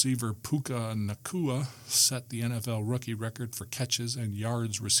Rams, receiver Puka Nacua set the NFL rookie record for catches and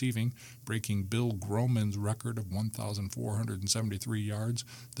yards receiving, breaking Bill Groman's record of 1,473 yards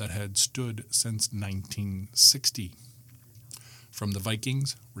that had stood since 1960. From the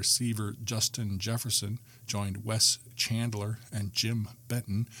Vikings, receiver Justin Jefferson joined Wes Chandler and Jim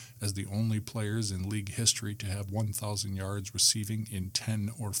Benton as the only players in league history to have 1,000 yards receiving in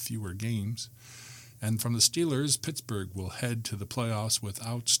 10 or fewer games. And from the Steelers, Pittsburgh will head to the playoffs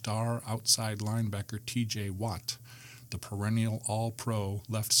without star outside linebacker T.J. Watt. The perennial All-Pro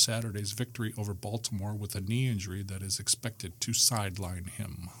left Saturday's victory over Baltimore with a knee injury that is expected to sideline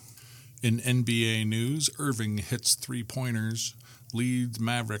him. In NBA news, Irving hits three-pointers, leads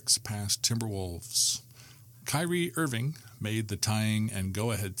Mavericks past Timberwolves. Kyrie Irving made the tying and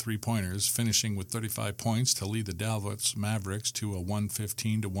go-ahead three-pointers, finishing with 35 points to lead the Dallas Mavericks to a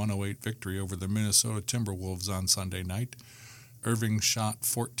 115-108 victory over the Minnesota Timberwolves on Sunday night. Irving shot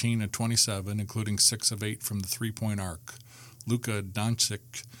 14 of 27, including 6 of 8 from the three-point arc. Luka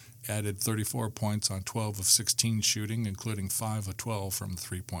Doncic added 34 points on 12 of 16 shooting, including 5 of 12 from the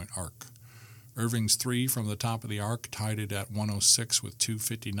three-point arc. Irving's three from the top of the arc tied it at 106 with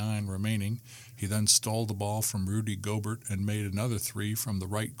 2:59 remaining. He then stole the ball from Rudy Gobert and made another three from the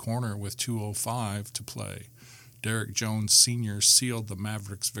right corner with 2:05 to play. Derrick Jones Sr. sealed the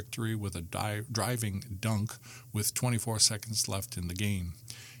Mavericks' victory with a driving dunk with 24 seconds left in the game.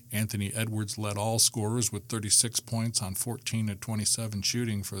 Anthony Edwards led all scorers with 36 points on 14 of 27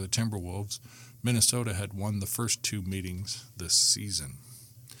 shooting for the Timberwolves. Minnesota had won the first two meetings this season.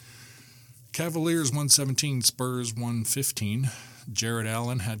 Cavaliers 117, Spurs 115. Jared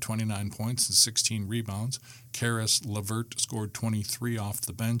Allen had 29 points and 16 rebounds. Karis LeVert scored 23 off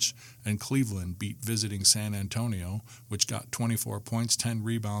the bench, and Cleveland beat visiting San Antonio, which got 24 points, 10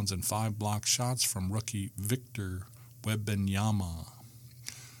 rebounds, and 5 blocked shots from rookie Victor Wembanyama.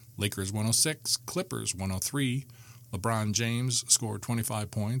 Lakers 106, Clippers 103. LeBron James scored 25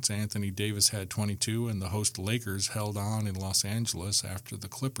 points, Anthony Davis had 22, and the host Lakers held on in Los Angeles after the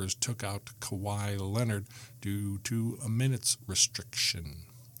Clippers took out Kawhi Leonard due to a minutes restriction.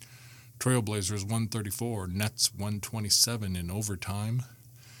 Trailblazers 134, Nets 127 in overtime.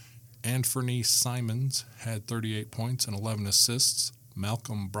 Anthony Simons had 38 points and 11 assists.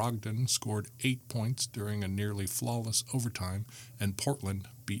 Malcolm Brogdon scored 8 points during a nearly flawless overtime, and Portland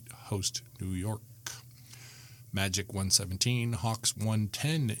beat host New York. Magic 117, Hawks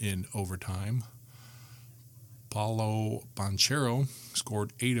 110 in overtime. Paolo Banchero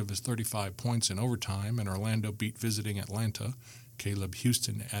scored 8 of his 35 points in overtime, and Orlando beat visiting Atlanta. Caleb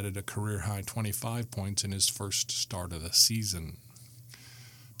Houston added a career-high 25 points in his first start of the season.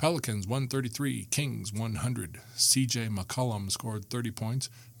 Pelicans 133, Kings 100. C.J. McCollum scored 30 points,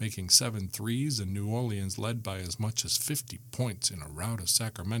 making 7 threes, and New Orleans led by as much as 50 points in a rout of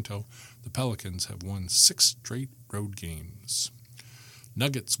Sacramento. The Pelicans have won 6 straight road games.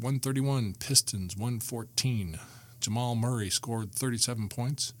 Nuggets 131, Pistons 114. Jamal Murray scored 37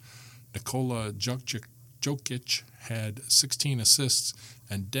 points. Nikola Jokic had 16 assists,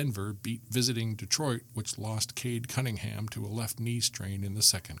 and Denver beat visiting Detroit, which lost Cade Cunningham to a left knee strain in the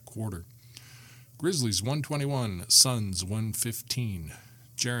second quarter. Grizzlies 121, Suns 115.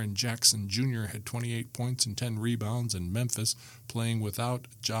 Jaren Jackson Jr. had 28 points and 10 rebounds, and Memphis, playing without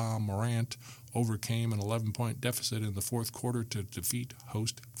Ja Morant, overcame an 11-point deficit in the fourth quarter to defeat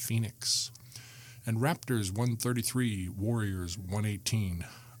host Phoenix. And Raptors 133, Warriors 118.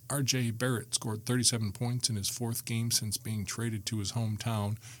 R.J. Barrett scored 37 points in his fourth game since being traded to his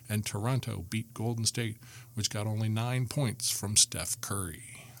hometown, and Toronto beat Golden State, which got only 9 points from Steph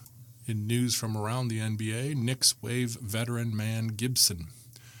Curry. In news from around the NBA, Knicks waive veteran man Gibson.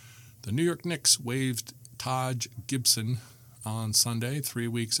 The New York Knicks waived Taj Gibson on Sunday, 3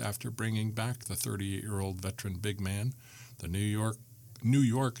 weeks after bringing back the 38-year-old veteran big man. The New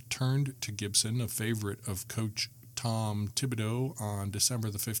York turned to Gibson, a favorite of coach Tom Thibodeau, on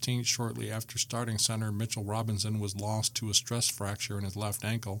December the 15th, shortly after starting center Mitchell Robinson was lost to a stress fracture in his left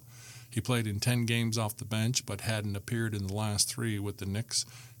ankle. He played in 10 games off the bench, but hadn't appeared in the last 3 with the Knicks,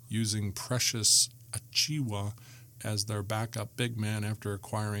 using Precious Achiuwa as their backup big man after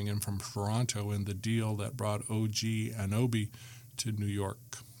acquiring him from Toronto in the deal that brought OG Anunoby to New York.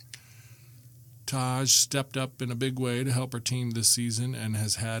 Taj stepped up in a big way to help her team this season and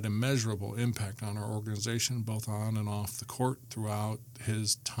has had immeasurable impact on our organization both on and off the court throughout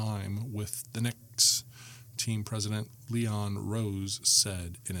his time with the Knicks, team president Leon Rose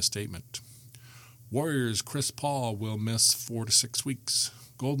said in a statement. Warriors' Chris Paul will miss 4 to 6 weeks.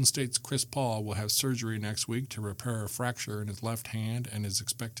 Golden State's Chris Paul will have surgery next week to repair a fracture in his left hand and is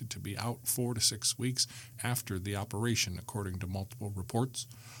expected to be out 4 to 6 weeks after the operation, according to multiple reports.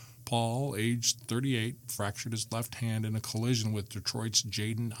 Paul, aged 38, fractured his left hand in a collision with Detroit's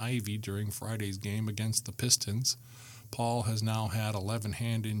Jaden Ivey during Friday's game against the Pistons. Paul has now had 11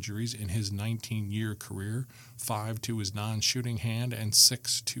 hand injuries in his 19-year career, 5 to his non-shooting hand and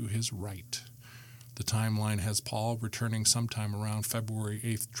 6 to his right. The timeline has Paul returning sometime around February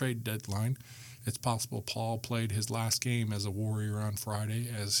 8th trade deadline. It's possible Paul played his last game as a Warrior on Friday,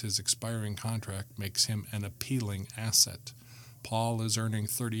 as his expiring contract makes him an appealing asset. Paul is earning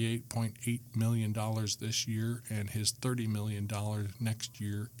 $38.8 million this year, and his $30 million next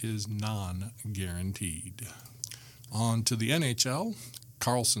year is non-guaranteed. On to the NHL.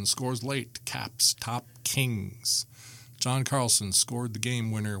 Carlson scores late, Caps top Kings. John Carlson scored the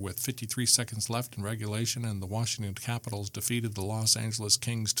game winner with 53 seconds left in regulation, and the Washington Capitals defeated the Los Angeles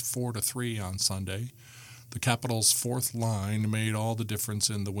Kings 4-3 on Sunday. The Capitals' fourth line made all the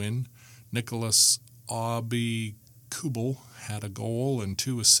difference in the win. Nicholas Aube-Kubel had a goal and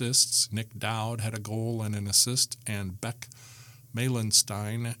 2 assists. Nick Dowd had a goal and an assist, and Beck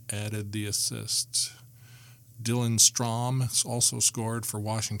Malenstein added the assist. Dylan Strom also scored for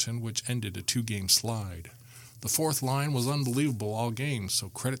Washington, which ended a 2-game slide. The fourth line was unbelievable all game, so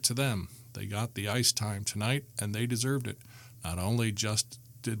credit to them. They got the ice time tonight, and they deserved it. Not only just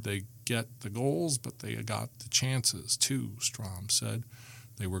did they get the goals, but they got the chances, too, Strom said.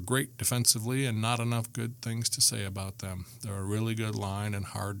 They were great defensively and not enough good things to say about them. They're a really good line and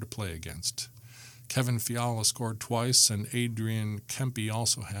hard to play against. Kevin Fiala scored twice, and Adrian Kempe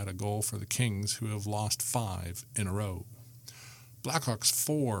also had a goal for the Kings, who have lost 5 in a row. Blackhawks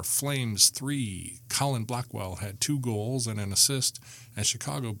 4, Flames 3. Colin Blackwell had 2 goals and an assist, and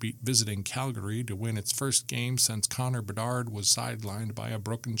Chicago beat visiting Calgary to win its first game since Connor Bedard was sidelined by a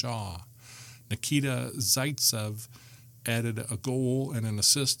broken jaw. Nikita Zaitsev added a goal and an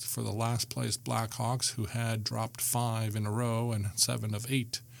assist for the last-place Blackhawks, who had dropped 5 in a row and 7 of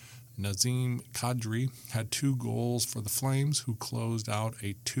 8. Nazem Kadri had 2 goals for the Flames, who closed out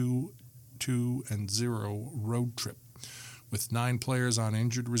a 2-0 road trip. With 9 players on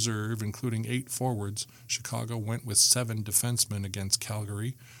injured reserve, including 8 forwards, Chicago went with 7 defensemen against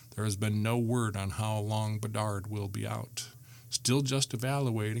Calgary. There has been no word on how long Bedard will be out. Still just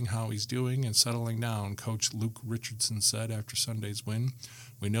evaluating how he's doing and settling down, Coach Luke Richardson said after Sunday's win.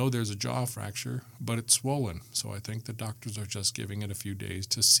 We know there's a jaw fracture, but it's swollen, so I think the doctors are just giving it a few days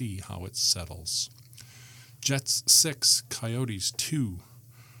to see how it settles. Jets 6, Coyotes 2.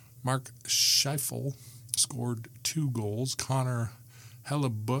 Mark Scheifele scored 2 goals. Connor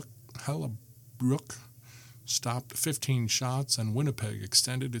Hellebuyck stopped 15 shots, and Winnipeg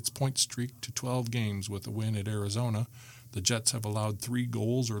extended its point streak to 12 games with a win at Arizona. The Jets have allowed 3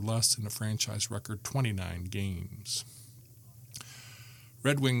 goals or less in a franchise record 29 games.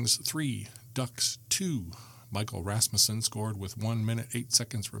 Red Wings 3, Ducks 2. Michael Rasmussen scored with 1 minute 8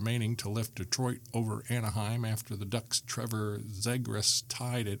 seconds remaining to lift Detroit over Anaheim after the Ducks' Trevor Zegras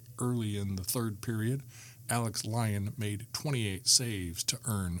tied it early in the third period. Alex Lyon made 28 saves to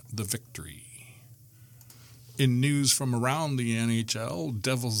earn the victory. In news from around the NHL,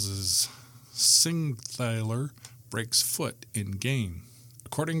 Devils' Siegenthaler breaks foot in game.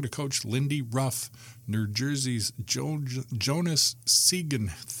 According to coach Lindy Ruff, New Jersey's Jonas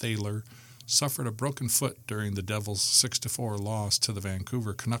Siegenthaler suffered a broken foot during the Devils' 6-4 loss to the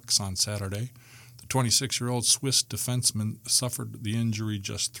Vancouver Canucks on Saturday. The 26-year-old Swiss defenseman suffered the injury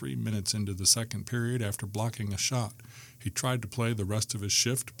just 3 minutes into the second period after blocking a shot. He tried to play the rest of his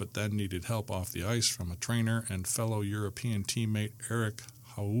shift, but then needed help off the ice from a trainer and fellow European teammate Eric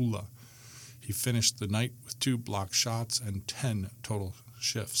Haula. He finished the night with 2 blocked shots and 10 total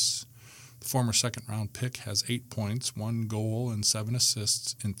shifts. The former second-round pick has 8 points, 1 goal, and 7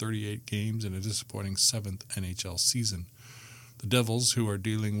 assists in 38 games in a disappointing 7th NHL season. The Devils, who are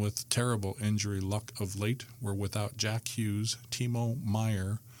dealing with terrible injury luck of late, were without Jack Hughes, Timo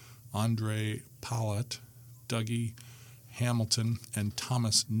Meier, Andre Palat, Dougie Hamilton, and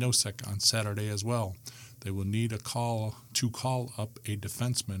Thomas Nosek on Saturday as well. They will need to call up a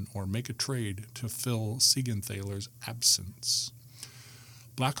defenseman or make a trade to fill Siegenthaler's absence.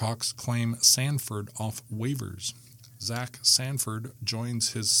 Blackhawks claim Sanford off waivers. Zach Sanford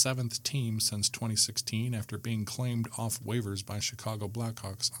joins his seventh team since 2016 after being claimed off waivers by Chicago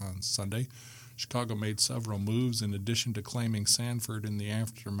Blackhawks on Sunday. Chicago made several moves in addition to claiming Sanford in the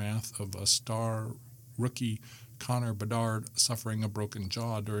aftermath of a star rookie Connor Bedard suffering a broken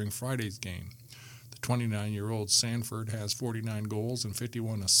jaw during Friday's game. The 29-year-old Sanford has 49 goals and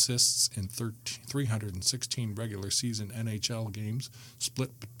 51 assists in 316 regular season NHL games,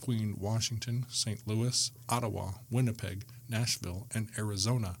 split between Washington, St. Louis, Ottawa, Winnipeg, Nashville, and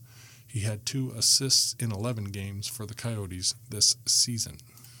Arizona. He had 2 assists in 11 games for the Coyotes this season.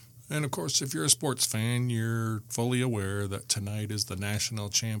 And, of course, if you're a sports fan, you're fully aware that tonight is the national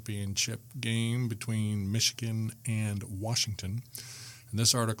championship game between Michigan and Washington. And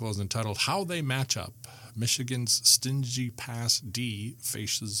this article is entitled, How They Match Up. Michigan's stingy pass D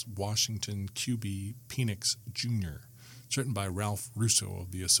faces Washington QB Penix Jr. It's written by Ralph Russo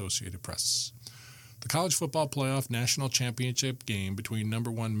of the Associated Press. The college football playoff national championship game between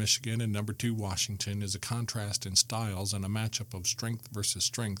number 1 Michigan and number 2 Washington is a contrast in styles and a matchup of strength versus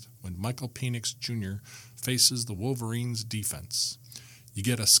strength when Michael Penix Jr. faces the Wolverines' defense. You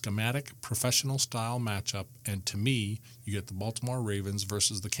get a schematic, professional-style matchup, and to me, you get the Baltimore Ravens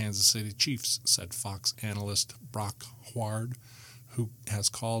versus the Kansas City Chiefs, said Fox analyst Brock Huard, who has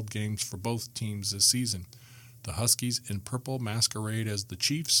called games for both teams this season. The Huskies in purple masquerade as the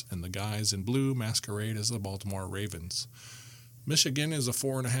Chiefs, and the guys in blue masquerade as the Baltimore Ravens. Michigan is a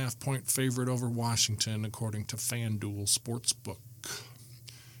 4.5-point favorite over Washington, according to FanDuel Sportsbook.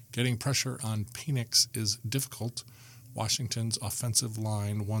 Getting pressure on Penix is difficult. Washington's offensive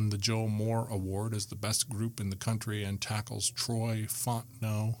line won the Joe Moore Award as the best group in the country and tackles Troy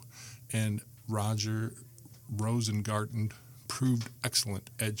Fontenot and Roger Rosengarten proved excellent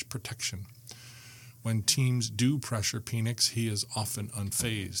edge protection. When teams do pressure Penix, he is often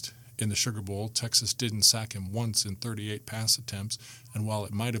unfazed. In the Sugar Bowl, Texas didn't sack him once in 38 pass attempts, and while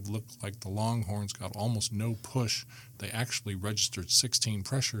it might have looked like the Longhorns got almost no push, they actually registered 16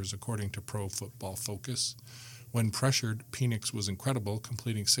 pressures, according to Pro Football Focus. When pressured, Penix was incredible,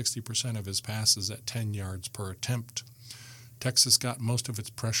 completing 60% of his passes at 10 yards per attempt. Texas got most of its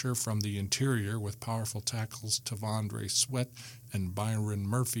pressure from the interior with powerful tackles Tavondre Sweat and Byron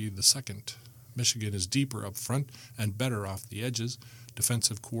Murphy II. Michigan is deeper up front and better off the edges.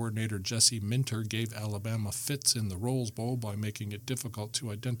 Defensive coordinator Jesse Minter gave Alabama fits in the Rose Bowl by making it difficult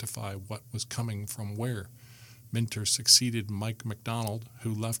to identify what was coming from where. Minter succeeded Mike McDonald,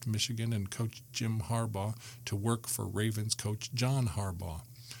 who left Michigan and coached Jim Harbaugh to work for Ravens coach John Harbaugh.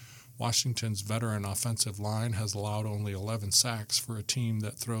 Washington's veteran offensive line has allowed only 11 sacks for a team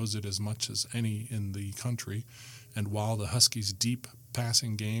that throws it as much as any in the country, and while the Huskies' deep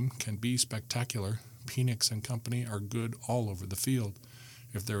passing game can be spectacular, Penix and company are good all over the field.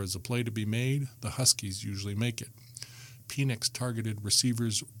 If there is a play to be made, the Huskies usually make it. Penix targeted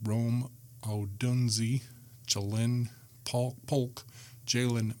receivers Rome Odunze, Jalen Polk,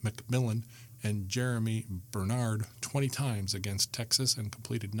 Jalen McMillan, and Jeremy Bernard 20 times against Texas and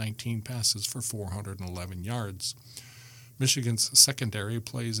completed 19 passes for 411 yards. Michigan's secondary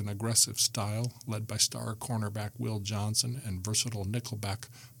plays an aggressive style, led by star cornerback Will Johnson and versatile nickelback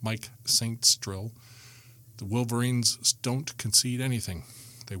Mike Saintstrill. The Wolverines don't concede anything.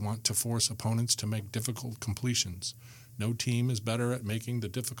 They want to force opponents to make difficult completions. No team is better at making the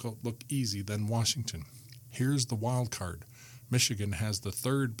difficult look easy than Washington. Here's the wild card. Michigan has the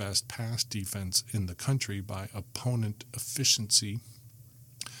third best pass defense in the country by opponent efficiency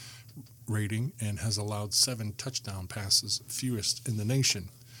rating and has allowed 7 touchdown passes, fewest in the nation.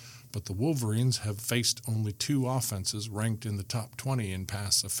 But the Wolverines have faced only 2 offenses ranked in the top 20 in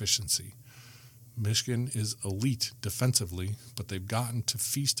pass efficiency. Michigan is elite defensively, but they've gotten to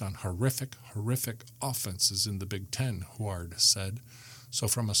feast on horrific offenses in the Big Ten, Huard said. So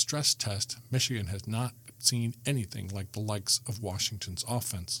from a stress test, Michigan has not seen anything like the likes of Washington's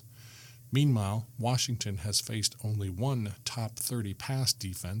offense. Meanwhile, Washington has faced only one top 30 pass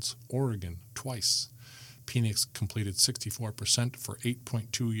defense, Oregon, twice. Penix completed 64% for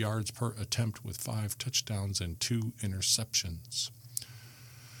 8.2 yards per attempt with 5 touchdowns and 2 interceptions.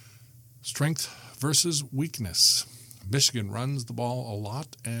 Strength versus weakness. Michigan runs the ball a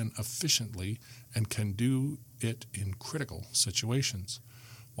lot and efficiently and can do it in critical situations.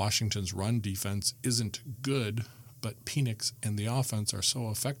 Washington's run defense isn't good, but Penix and the offense are so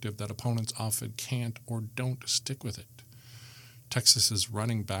effective that opponents often can't or don't stick with it. Texas's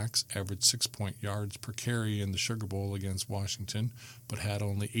running backs averaged 6 yards per carry in the Sugar Bowl against Washington, but had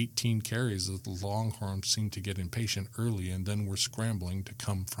only 18 carries as the Longhorns seemed to get impatient early and then were scrambling to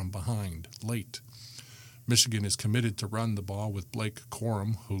come from behind late. Michigan is committed to run the ball with Blake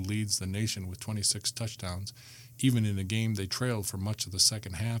Corum, who leads the nation with 26 touchdowns. Even in a game they trailed for much of the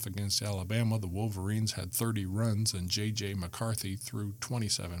second half against Alabama, the Wolverines had 30 runs and J.J. McCarthy threw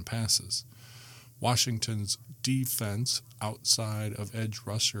 27 passes. Washington's defense, outside of edge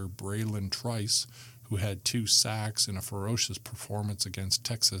rusher Braylon Trice, who had 2 sacks in a ferocious performance against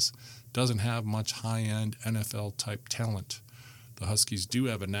Texas, doesn't have much high-end NFL-type talent. The Huskies do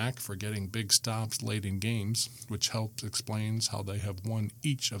have a knack for getting big stops late in games, which helps explains how they have won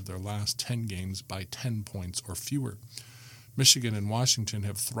each of their last 10 games by 10 points or fewer. Michigan and Washington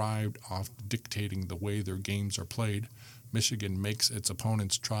have thrived off dictating the way their games are played. Michigan makes its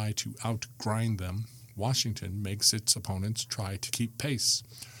opponents try to outgrind them. Washington makes its opponents try to keep pace.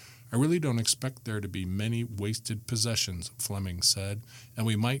 I really don't expect there to be many wasted possessions, Fleming said, and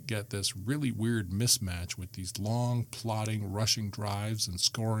we might get this really weird mismatch with these long, plodding, rushing drives and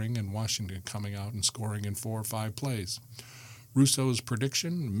scoring, and Washington coming out and scoring in 4 or 5 plays. Russo's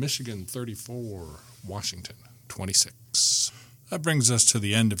prediction, Michigan 34, Washington 26. That brings us to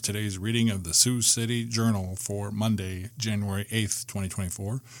the end of today's reading of the Sioux City Journal for Monday, January 8th,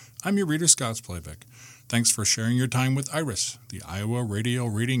 2024. I'm your reader, Scott Splavik. Thanks for sharing your time with IRIS, the Iowa Radio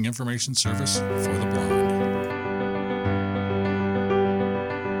Reading Information Service for the Blind.